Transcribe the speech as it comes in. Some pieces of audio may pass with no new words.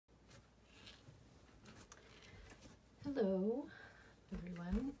Hello,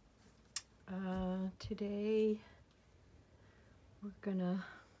 everyone. Today we're gonna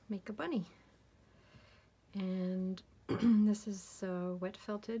make a bunny, and this is a wet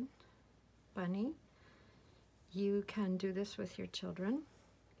felted bunny. You can do this with your children.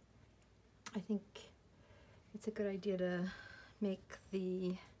 I think it's a good idea to make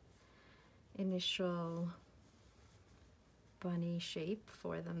the initial bunny shape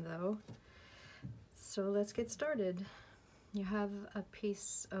for them though. So let's get started. You have a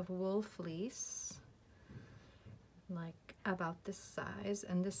piece of wool fleece, like about this size,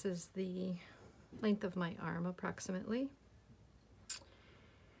 and this is the length of my arm approximately.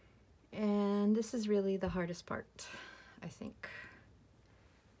 And this is really the hardest part, I think.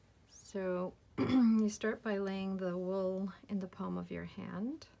 So you start by laying the wool in the palm of your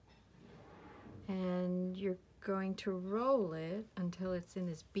hand, and you're going to roll it until it's in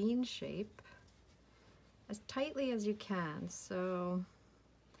this bean shape, as tightly as you can. So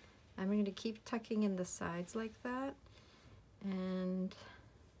I'm going to keep tucking in the sides like that and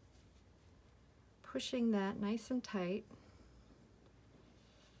pushing that nice and tight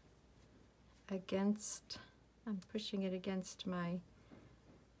against, I'm pushing it against my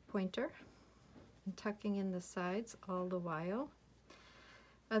pointer and tucking in the sides all the while.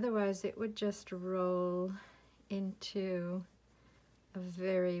 Otherwise it would just roll into a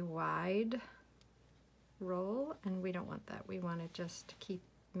very wide roll, and we don't want that. We want to just keep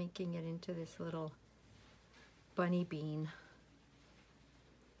making it into this little bunny bean.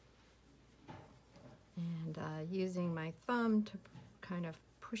 And using my thumb to kind of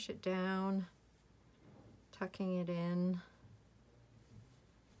push it down, tucking it in,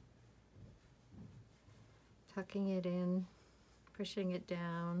 pushing it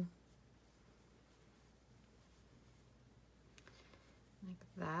down, like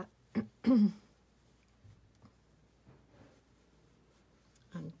that.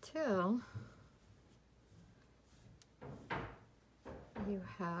 Until you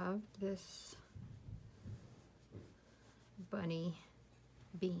have this bunny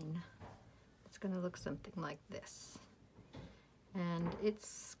bean. It's going to look something like this. And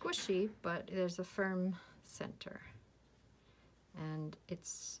it's squishy, but there's a firm center. And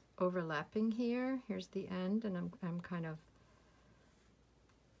it's overlapping here. Here's the end, and I'm kind of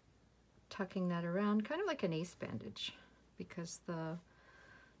tucking that around, kind of like an ace bandage, because the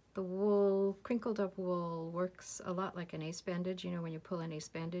wool, crinkled up wool, works a lot like an ace bandage. You know, when you pull an ace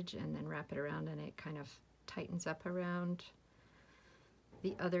bandage and then wrap it around and it kind of tightens up around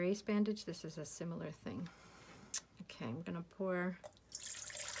the other ace bandage, this is a similar thing. Okay, I'm gonna pour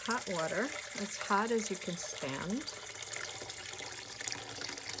hot water, as hot as you can stand.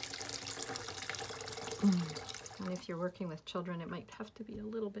 And if you're working with children, it might have to be a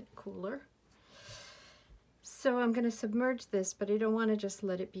little bit cooler. So I'm going to submerge this, but I don't want to just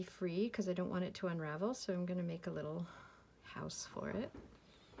let it be free because I don't want it to unravel. So I'm going to make a little house for it.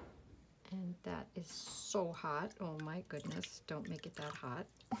 And that is so hot. Oh my goodness, don't make it that hot.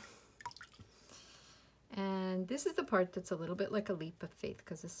 And this is the part that's a little bit like a leap of faith,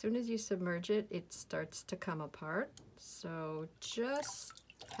 because as soon as you submerge it, it starts to come apart. So just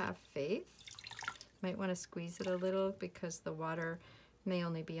have faith. Might want to squeeze it a little because the water may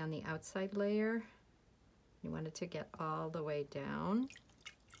only be on the outside layer. You want it to get all the way down.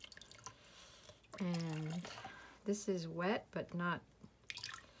 And this is wet, but not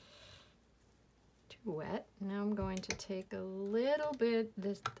too wet. Now I'm going to take a little bit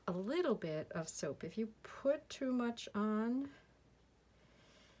of soap. If you put too much on,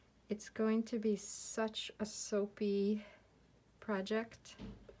 it's going to be such a soapy project.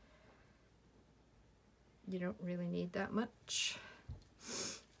 You don't really need that much.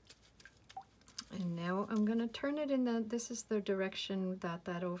 And now I'm going to turn it in this is the direction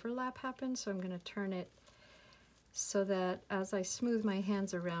that overlap happens, so I'm going to turn it so that as I smooth my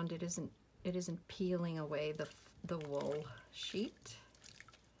hands around, it isn't peeling away the wool sheet.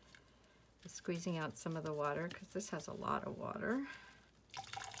 Just squeezing out some of the water because this has a lot of water.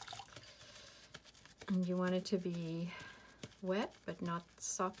 And you want it to be wet, but not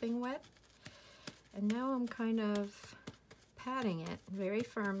sopping wet. And now I'm kind of patting it very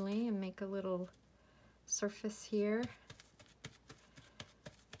firmly and make a little surface here.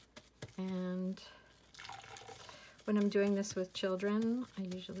 And when I'm doing this with children, I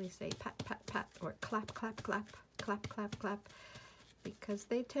usually say pat, pat, pat, or clap, clap, clap, clap, clap, clap, because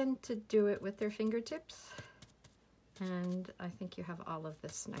they tend to do it with their fingertips. And I think you have all of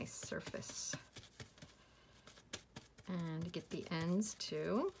this nice surface. And get the ends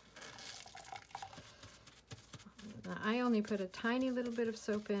too. I only put a tiny little bit of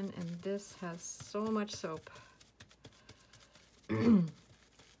soap in, and this has so much soap.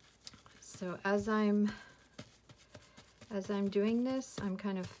 So as I'm doing this, I'm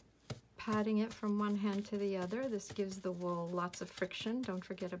kind of patting it from one hand to the other. This gives the wool lots of friction. Don't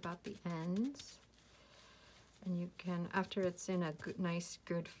forget about the ends. And you can, after it's in a good, nice,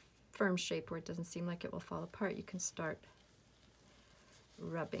 good, firm shape where it doesn't seem like it will fall apart, you can start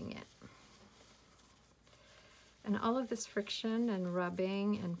rubbing it. And all of this friction and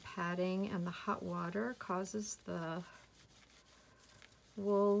rubbing and patting and the hot water causes the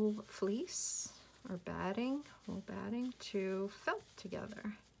wool fleece or wool batting to felt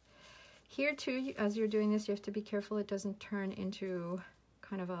together. Here too, as you're doing this, you have to be careful it doesn't turn into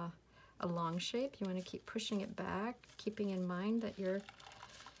kind of a long shape. You want to keep pushing it back, keeping in mind that you're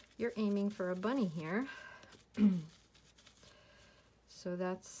aiming for a bunny here. So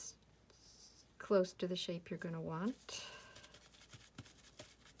that's close to the shape you're going to want.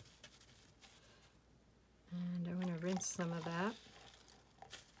 And I'm going to rinse some of that.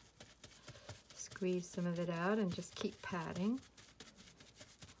 Squeeze some of it out and just keep patting.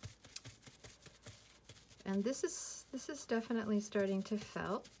 And this is definitely starting to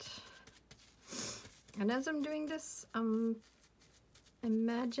felt. And as I'm doing this, I'm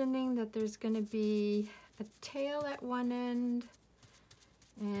imagining that there's going to be a tail at one end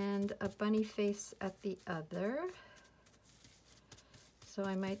and a bunny face at the other. So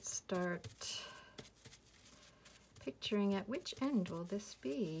I might start picturing at which end will this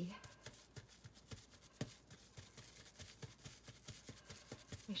be.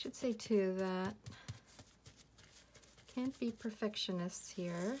 I should say too that can't be perfectionists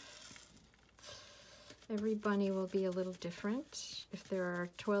here. Every bunny will be a little different. If there are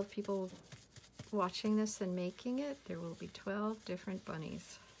 12 people watching this and making it, there will be 12 different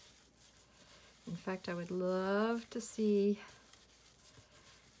bunnies. In fact, I would love to see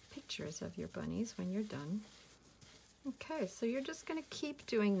pictures of your bunnies when you're done. Okay, so you're just going to keep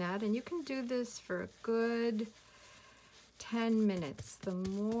doing that, and you can do this for a good 10 minutes. The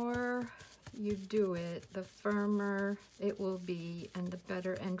more you do it, the firmer it will be and the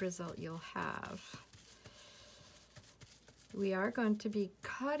better end result you'll have. We are going to be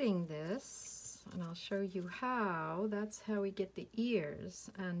cutting this, and I'll show you how. That's how we get the ears,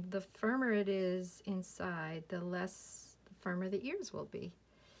 and the firmer it is inside, the firmer the ears will be.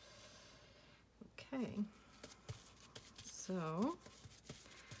 Okay, so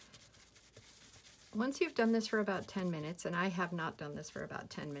once you've done this for about 10 minutes, and I have not done this for about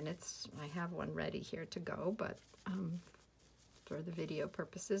 10 minutes, I have one ready here to go, but for the video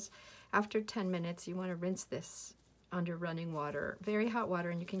purposes, after 10 minutes you want to rinse this under running water, very hot water,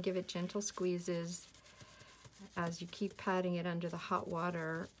 and you can give it gentle squeezes as you keep patting it under the hot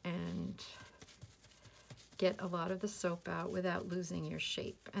water and get a lot of the soap out without losing your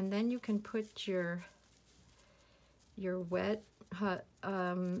shape. And then you can put your wet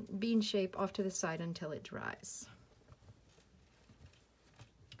bean shape off to the side until it dries.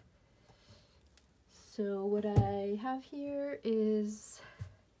 So what I have here is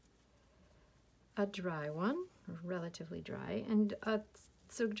a dry one, relatively dry, and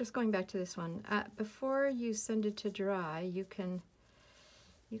so just going back to this one, before you send it to dry, you can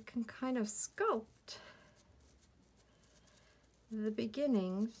kind of sculpt the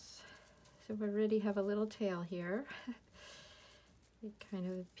beginnings. So we already have a little tail here. It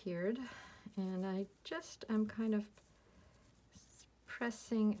kind of appeared, and I just am kind of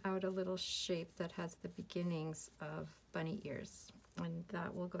pressing out a little shape that has the beginnings of bunny ears, and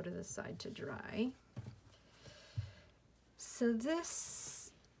that will go to the side to dry. So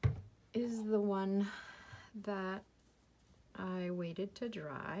this is the one that I waited to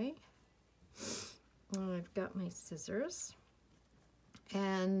dry. I've got my scissors,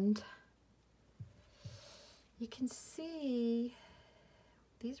 and you can see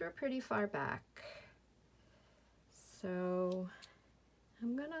these were pretty far back. So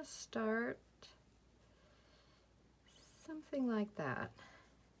I'm gonna start something like that.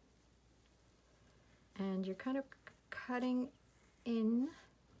 And you're kind of cutting in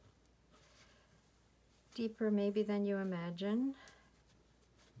deeper maybe than you imagine.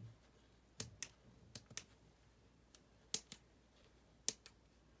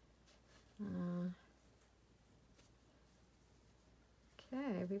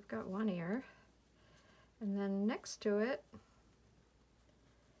 Okay, we've got one ear, and then next to it,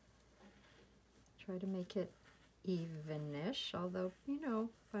 try to make it evenish, although, you know,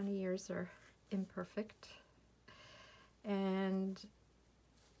 bunny ears are imperfect. And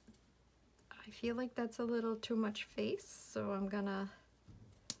I feel like that's a little too much face, so I'm gonna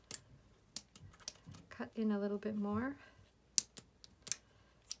cut in a little bit more.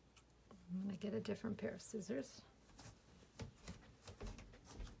 I'm gonna get a different pair of scissors.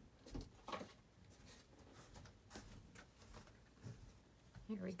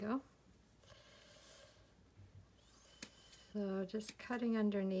 There we go. So just cutting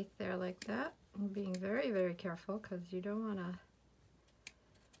underneath there like that, and being very, very careful because you don't want to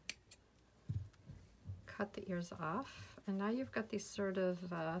cut the ears off. And now you've got these sort of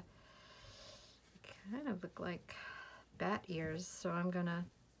kind of look like bat ears, so I'm gonna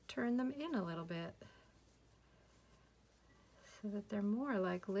turn them in a little bit so that they're more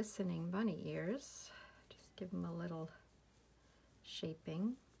like listening bunny ears. Just give them a little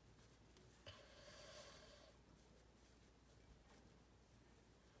shaping.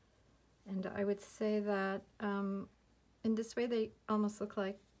 And I would say that in this way they almost look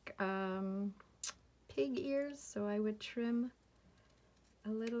like pig ears, so I would trim a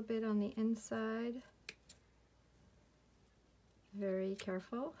little bit on the inside. Very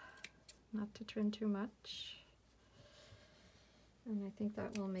careful not to trim too much. And I think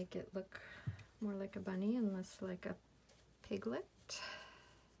that will make it look more like a bunny and less like a piglet.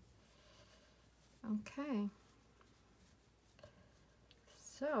 Okay.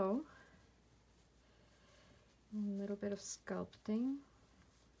 So, a little bit of sculpting.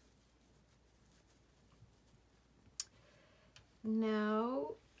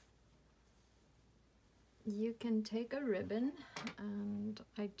 Now you can take a ribbon, and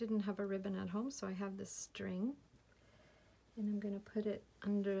I didn't have a ribbon at home, so I have this string, and I'm going to put it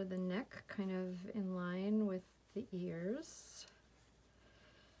under the neck, kind of in line with the ears.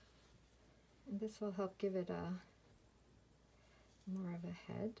 And this will help give it a more of a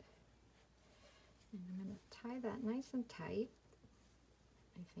head. And I'm going to tie that nice and tight,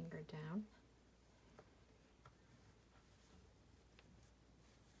 my finger down.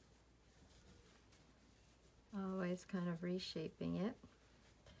 Always kind of reshaping it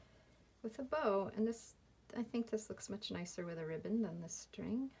with a bow. And this, I think this looks much nicer with a ribbon than the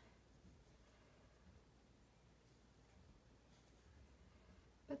string.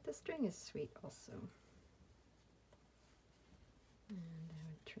 But the string is sweet also. And I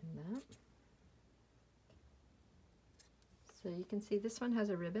would trim that. So you can see this one has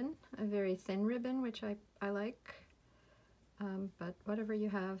a ribbon, a very thin ribbon, which I like, but whatever you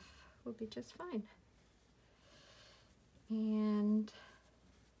have will be just fine. And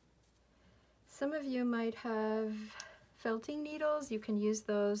some of you might have felting needles. You can use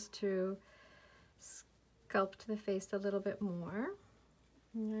those to sculpt the face a little bit more.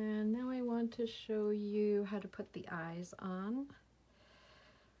 And now I want to show you how to put the eyes on.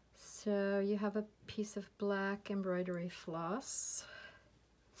 So you have a piece of black embroidery floss.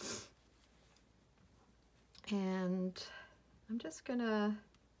 And I'm just gonna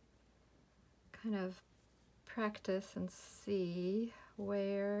kind of practice and see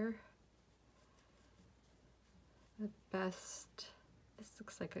where the best, this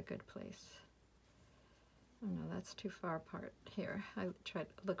looks like a good place. Oh no, that's too far apart. Here, I try to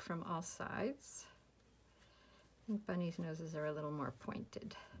look from all sides. I think bunnies' noses are a little more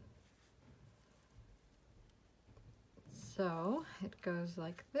pointed. So it goes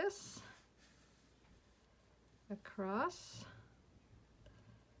like this, across,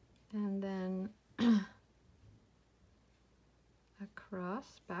 and then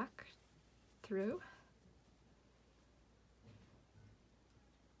across, back through.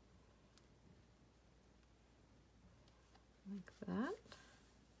 Like that.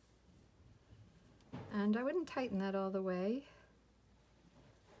 And I wouldn't tighten that all the way.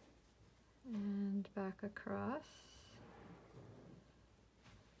 And back across.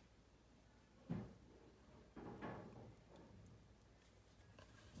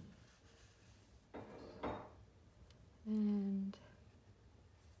 And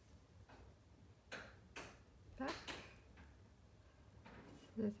back.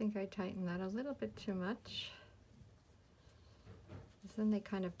 So I think I tightened that a little bit too much. Because then they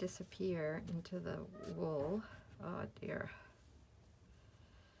kind of disappear into the wool. Oh dear.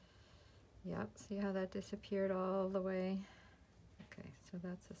 Yep, see how that disappeared all the way? Okay, so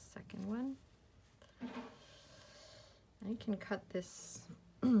that's a second one. I can cut this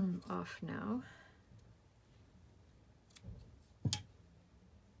off now.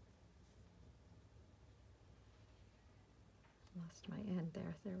 Lost my end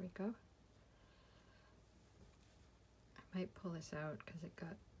there. There we go. I might pull this out because it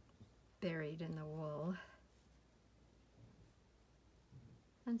got buried in the wool.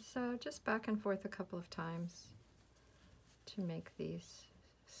 And so just back and forth a couple of times to make these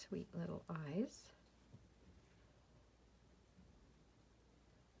sweet little eyes.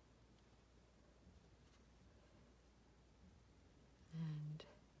 And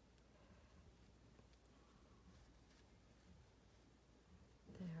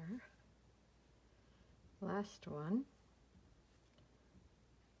there. Last one.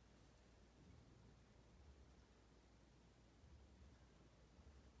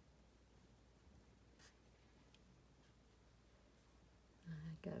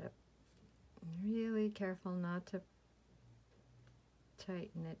 Gotta really careful not to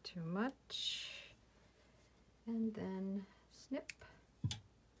tighten it too much. And then snip.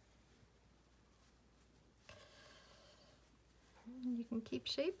 And you can keep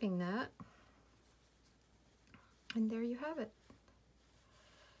shaping that. And there you have it.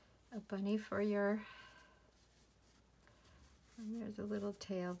 A bunny for your, and there's a little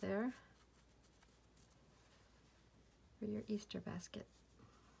tail there for your Easter basket.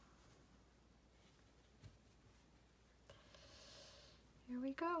 Here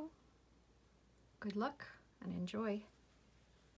we go. Good luck and enjoy.